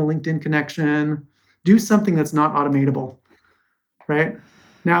reminder, send him a LinkedIn connection, do something that's not automatable, right?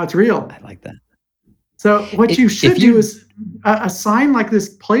 Now it's real. I like that. So what you should do is assign like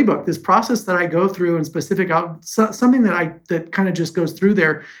this playbook, this process that I go through and something that kind of just goes through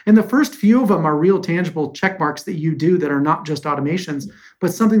there. And the first few of them are real tangible check marks that you do that are not just automations,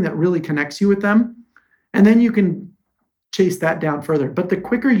 but something that really connects you with them. And then you can chase that down further. But the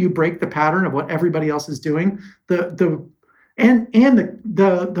quicker you break the pattern of what everybody else is doing, the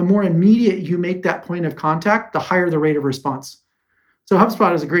more immediate you make that point of contact, the higher the rate of response. So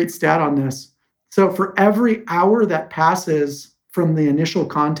HubSpot has a great stat on this. So for every hour that passes from the initial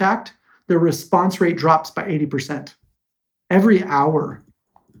contact, the response rate drops by 80%. Every hour.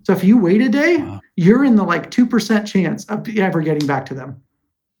 So if you wait a day, you're in the 2% chance of ever getting back to them.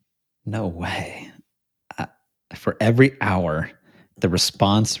 No way. For every hour, the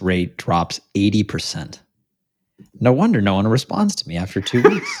response rate drops 80%. No wonder no one responds to me after 2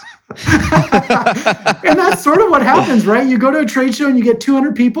 weeks. And that's sort of what happens, right? You go to a trade show and you get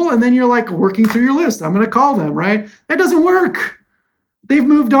 200 people and then you're working through your list. I'm going to call them, right? That doesn't work. They've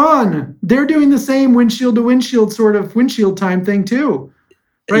moved on. They're doing the same windshield to windshield sort of windshield time thing too,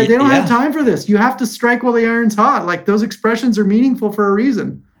 right? They don't have time for this. You have to strike while the iron's hot. Those expressions are meaningful for a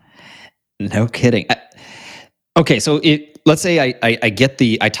reason. No kidding. Okay, so let's say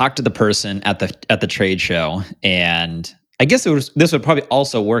I talked to the person at the trade show, and I guess this would probably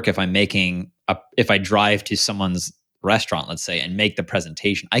also work if if I drive to someone's restaurant, let's say, and make the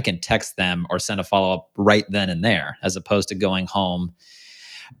presentation. I can text them or send a follow-up right then and there, as opposed to going home.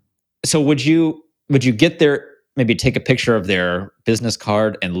 So would you get there, maybe take a picture of their business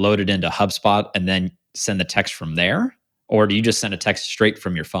card and load it into HubSpot and then send the text from there? Or do you just send a text straight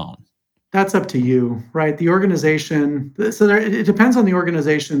from your phone? That's up to you, right? The organization, it depends on the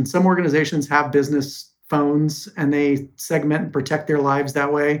organization. Some organizations have business phones and they segment and protect their lives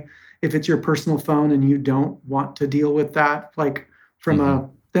that way. If it's your personal phone and you don't want to deal with that,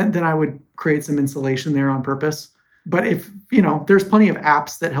 then I would create some insulation there on purpose. But if, there's plenty of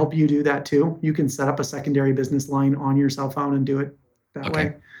apps that help you do that too. You can set up a secondary business line on your cell phone and do it that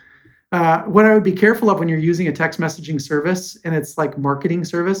way. What I would be careful of when you're using a text messaging service and it's like marketing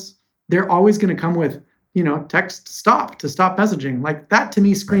service, they're always going to come with, text stop to stop messaging. That to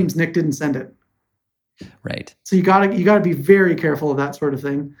me screams Nick didn't send it. Right. So you gotta be very careful of that sort of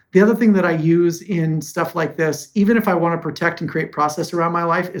thing. The other thing that I use in stuff like this, even if I want to protect and create process around my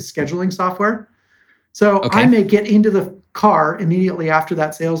life, is scheduling software. So I may get into the car immediately after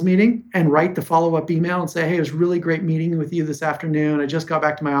that sales meeting and write the follow-up email and say, hey, it was really great meeting with you this afternoon. I just got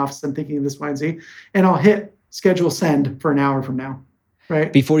back to my office. I'm thinking of this, Y, and Z. And I'll hit schedule send for an hour from now.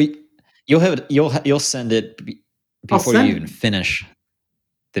 Right. You'll send it before you even finish.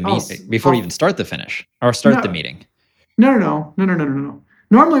 the Oh, meet before you even start the finish or start the no, meeting? no.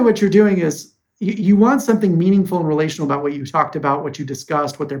 Normally, what you're doing is you want something meaningful and relational about what you talked about, what you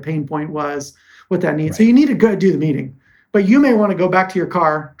discussed, what their pain point was, what that needs. So Right. you need to go do the meeting, but you may want to go back to your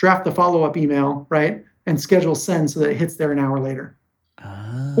car, draft the follow up email, right, and schedule send so that it hits there an hour later,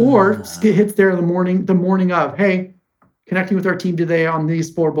 or it Ah, hits there in the morning of, hey, connecting with our team today on these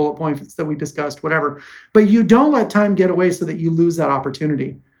 4 bullet points that we discussed, whatever. But you don't let time get away so that you lose that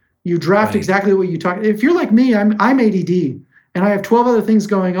opportunity. You draft right. exactly what you talk. If you're like me, I'm ADD and I have 12 other things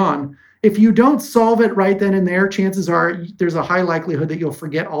going on. If you don't solve it right then and there, chances are there's a high likelihood that you'll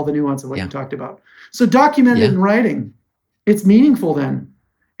forget all the nuance of what you Yeah. talked about. So document it Yeah. in writing. It's meaningful then.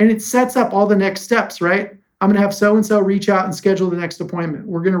 And it sets up all the next steps, right? I'm going to have so and so reach out and schedule the next appointment.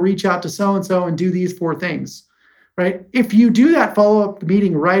 We're going to reach out to so and do these 4 things, right? If you do that follow up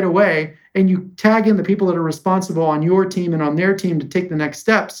meeting right away and you tag in the people that are responsible on your team and on their team to take the next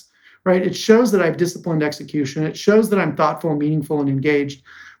steps, right? It shows that I've disciplined execution. It shows that I'm thoughtful, meaningful, and engaged.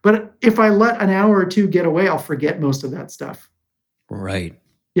 But if I let an hour or 2 get away, I'll forget most of that stuff. Right.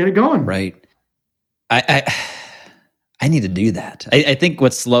 Get it going. Right. I I need to do that. I think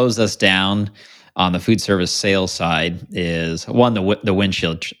what slows us down on the food service sales side is one, the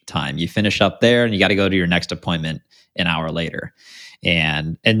windshield time. You finish up there and you got to go to your next appointment an hour later.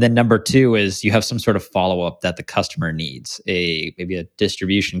 And then number two is you have some sort of follow up that the customer needs, maybe a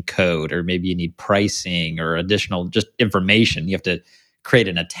distribution code, or maybe you need pricing or additional just information. You have to create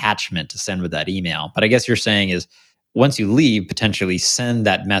an attachment to send with that email. But I guess you're saying is once you leave, potentially send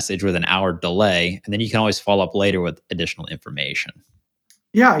that message with an hour delay, and then you can always follow up later with additional information.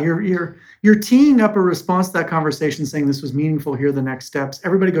 Yeah, you're teeing up a response to that conversation saying this was meaningful. Here are the next steps.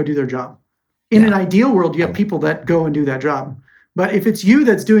 Everybody go do their job. In an Yeah. ideal world, you have people that go and do that job. But if it's you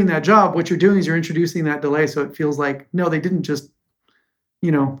that's doing that job, what you're doing is you're introducing that delay so it feels like, no, they didn't just,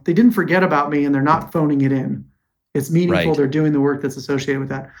 they didn't forget about me and they're not phoning it in. It's meaningful. Right. They're doing the work that's associated with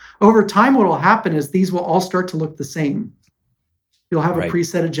that. Over time, what will happen is these will all start to look the same. You'll have a Right.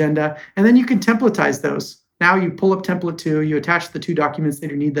 preset agenda, and then you can templatize those. Now you pull up template 2, you attach the 2 documents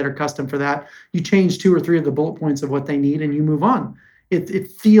that you need that are custom for that. You change 2 or 3 of the bullet points of what they need, and you move on. It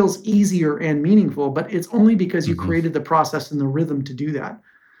feels easier and meaningful, but it's only because you Hmm. created the process and the rhythm to do that.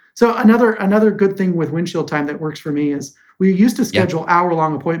 So another good thing with windshield time that works for me is we used to Yeah. schedule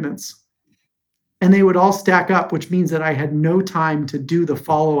hour-long appointments, and they would all stack up, which means that I had no time to do the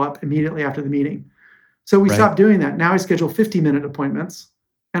follow-up immediately after the meeting. So we Right. stopped doing that. Now I schedule 50-minute appointments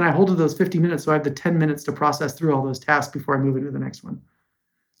and I hold to those 50 minutes. So I have the 10 minutes to process through all those tasks before I move into the next one.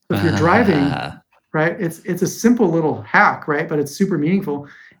 So if you're driving, Ah, right, it's a simple little hack, right? But it's super meaningful.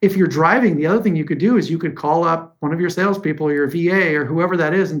 If you're driving, the other thing you could do is you could call up one of your salespeople or your VA or whoever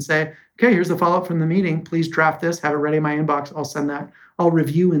that is and say, okay, here's the follow-up from the meeting. Please draft this, have it ready in my inbox. I'll send that. I'll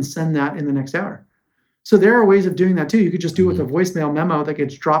review and send that in the next hour. So there are ways of doing that too. You could just do it with mhm. a voicemail memo that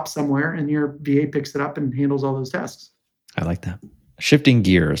gets dropped somewhere and your VA picks it up and handles all those tasks. I like that. Shifting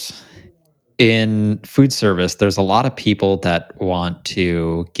gears. In food service, there's a lot of people that want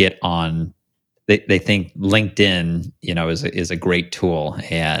to get on. They think LinkedIn, is a great tool.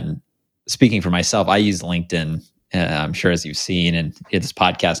 And speaking for myself, I use LinkedIn. I'm sure as you've seen, and this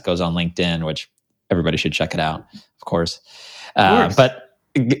podcast goes on LinkedIn, which everybody should check it out, of course. Of course. But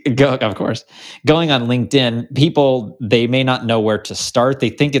of course, going on LinkedIn, people they may not know where to start. They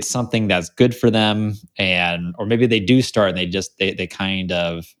think it's something that's good for them, or maybe they do start and they kind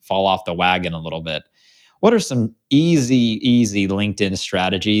of fall off the wagon a little bit. What are some easy LinkedIn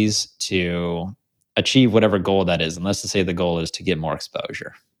strategies to achieve whatever goal that is? And let's just say the goal is to get more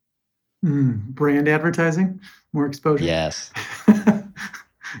exposure. Brand advertising, more exposure. Yes,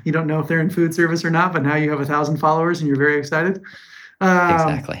 You don't know if they're in food service or not, but now you have 1,000 followers and you're very excited.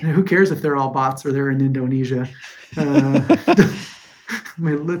 exactly. Who cares if they're all bots or they're in Indonesia? Uh, I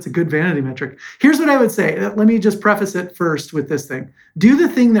mean, that's a good vanity metric. Here's what I would say. Let me just preface it first with this thing. Do the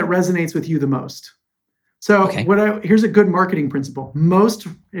thing that resonates with you the most. So Okay. here's a good marketing principle. Most,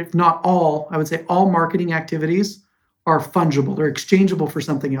 if not all, I would say all marketing activities are fungible. They're exchangeable for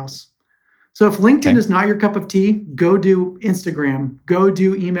something else. So if LinkedIn Okay. is not your cup of tea, go do Instagram, go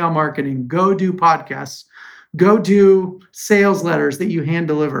do email marketing, go do podcasts, go do sales letters that you hand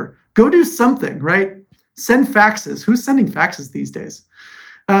deliver. Go do something, right? Send faxes. Who's sending faxes these days?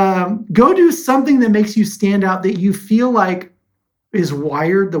 Go do something that makes you stand out, that you feel like is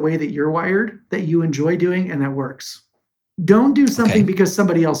wired the way that you're wired, that you enjoy doing, and that works. Don't do something Okay. because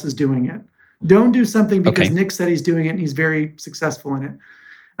somebody else is doing it. Don't do something because Okay. Nick said he's doing it and he's very successful in it.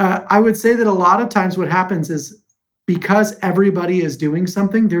 I would say that a lot of times what happens is because everybody is doing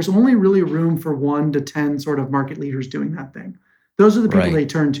something, there's only really room for 1 to 10 sort of market leaders doing that thing. Those are the people Right. they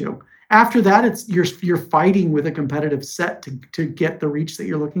turn to. After that, it's you're fighting with a competitive set to get the reach that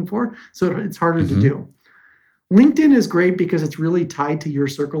you're looking for. So it's harder to Hmm. do. LinkedIn is great because it's really tied to your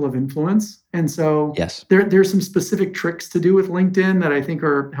circle of influence. And so Yes. there's some specific tricks to do with LinkedIn that I think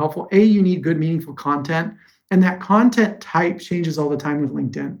are helpful. You need good, meaningful content, and that content type changes all the time with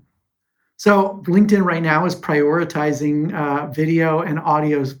LinkedIn. So LinkedIn right now is prioritizing video and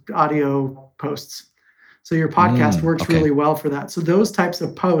audio posts. So your podcast works Okay. really well for that. So those types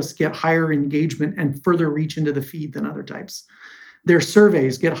of posts get higher engagement and further reach into the feed than other types. Their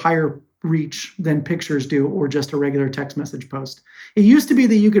surveys get higher reach than pictures do, or just a regular text message post. It used to be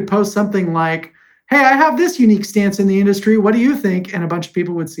that you could post something like, "Hey, I have this unique stance in the industry. What do you think?" And a bunch of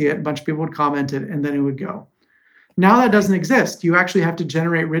people would see it, a bunch of people would comment it, and then it would go. Now that Right. doesn't exist. You actually have to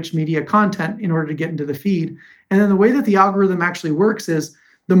generate rich media content in order to get into the feed. And then the way that the algorithm actually works is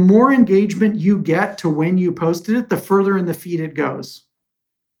the more engagement you get to when you posted it, the further in the feed it goes.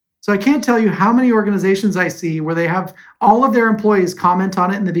 So I can't tell you how many organizations I see where they have all of their employees comment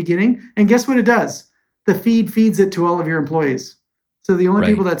on it in the beginning. And guess what it does? The feed feeds it to all of your employees. So the only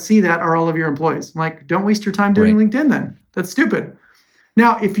people Right. that see that are all of your employees. I'm like, don't waste your time doing Right. LinkedIn then. That's stupid.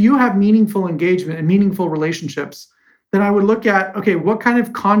 Now, if you have meaningful engagement and meaningful relationships, then I would look at, okay, what kind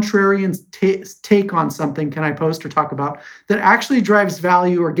of contrarian take on something can I post or talk about that actually drives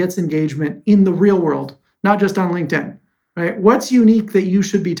value or gets engagement in the real world, not just on LinkedIn, right? What's unique that you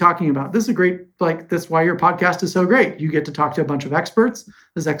should be talking about? This is a great, like, that's why your podcast is so great. You get to talk to a bunch of experts.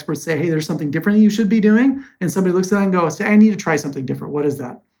 Those experts say, hey, there's something different you should be doing. And somebody looks at that and goes, I need to try something different. What is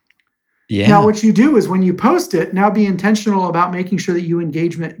that? Now, Yeah. what you do is when you post it, now be intentional about making sure that you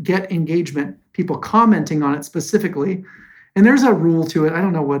get engagement, people commenting on it specifically. And there's a rule to it. I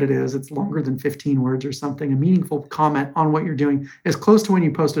don't know what it is. It's longer than 15 words or something. A meaningful comment on what you're doing as close to when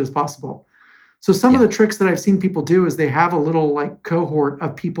you post it as possible. So some of Yeah. the tricks that I've seen people do is they have a little like cohort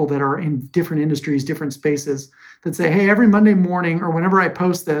of people that are in different industries, different spaces that say, hey, every Monday morning or whenever I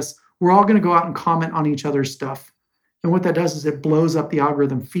post this, we're all going to go out and comment on each other's stuff. And what that does is it blows up the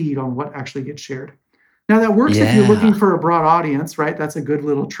algorithm feed on what actually gets shared. Now that works if you're Yeah. looking for a broad audience, right? That's a good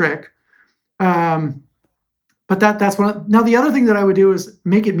little trick. Um, but that's one. Now the other thing that I would do is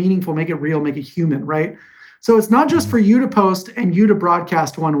make it meaningful, make it real, make it human, right? So it's not just Mhm. for you to post and you to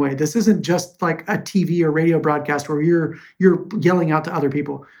broadcast one way. This isn't just like a TV or radio broadcast where you're yelling out to other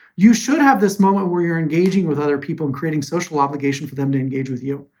people. You should have this moment where you're engaging with other people and creating social obligation for them to engage with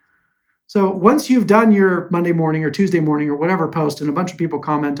you. So once you've done your Monday morning or Tuesday morning or whatever post and a bunch of people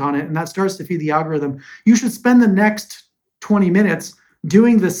comment on it and that starts to feed the algorithm, you should spend the next 20 minutes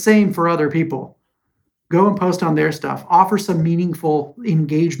doing the same for other people. Go and post on their stuff. Offer some meaningful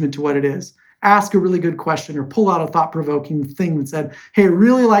engagement to what it is. Ask a really good question or pull out a thought-provoking thing that said, hey, I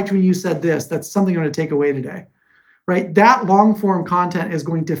really liked when you said this. That's something I'm going to take away today. Right? That long form content is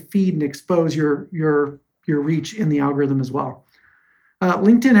going to feed and expose your reach in the algorithm as well.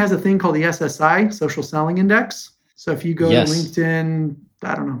 LinkedIn has a thing called the SSI, Social Selling Index. So if you go to Yes. LinkedIn,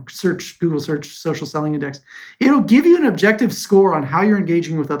 I don't know, Google search Social Selling Index, it'll give you an objective score on how you're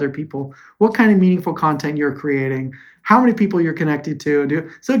engaging with other people, what kind of meaningful content you're creating, how many people you're connected to.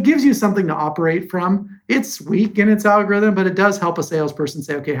 So it gives you something to operate from. It's weak in its algorithm, but it does help a salesperson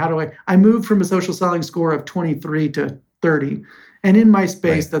say, okay, how do I moved from a social selling score of 23 to 30. And in my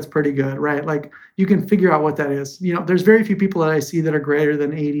space, Right. that's pretty good, right? Like you can figure out what that is. There's very few people that I see that are greater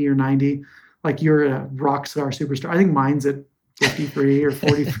than 80 or 90. Like you're a rock star superstar. I think mine's at 53 or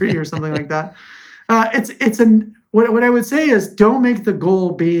 43 or something like that. What I would say is don't make the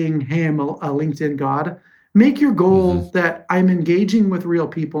goal being, hey, I'm a LinkedIn god. Make your Hmm. goal that I'm engaging with real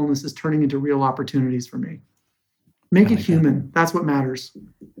people and this is turning into real opportunities for me. I Make it like that. human. That's what matters.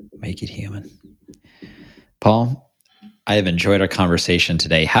 Make it human. Paul, I have enjoyed our conversation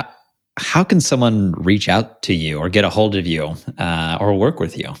today. How can someone reach out to you or get a hold of you or work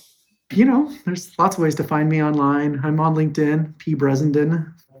with you? There's lots of ways to find me online. I'm on LinkedIn, P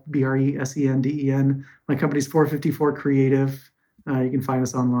Bresenden, Bresenden. My company's 454 Creative. You can find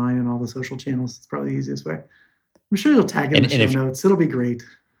us online and all the social channels. It's probably the easiest way. I'm sure you'll tag it in the And show if notes. It'll be great.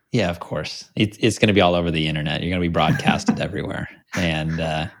 Yeah, of course, it's going to be all over the internet. You're going to be broadcasted everywhere, and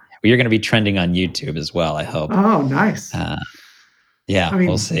you're going to be trending on YouTube as well. I hope. Oh, nice. Uh, I yeah, we'll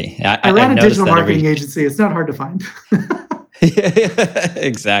mean, see. I I've ran a noticed digital that every marketing agency. It's not hard to find.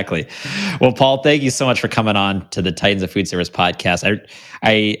 exactly. Well, Paul, thank you so much for coming on to the Titans of Food Service podcast.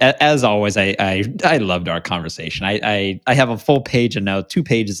 As always, I loved our conversation. I have a full page of notes, 2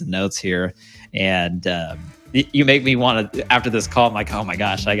 pages of notes here, and you make me want to. After this call, I'm like, oh my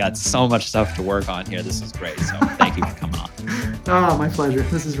gosh, I got so much stuff to work on here. This is great. So, thank you for coming on. Oh, my pleasure.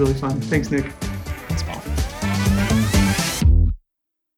 This is really fun. Thanks, Nick.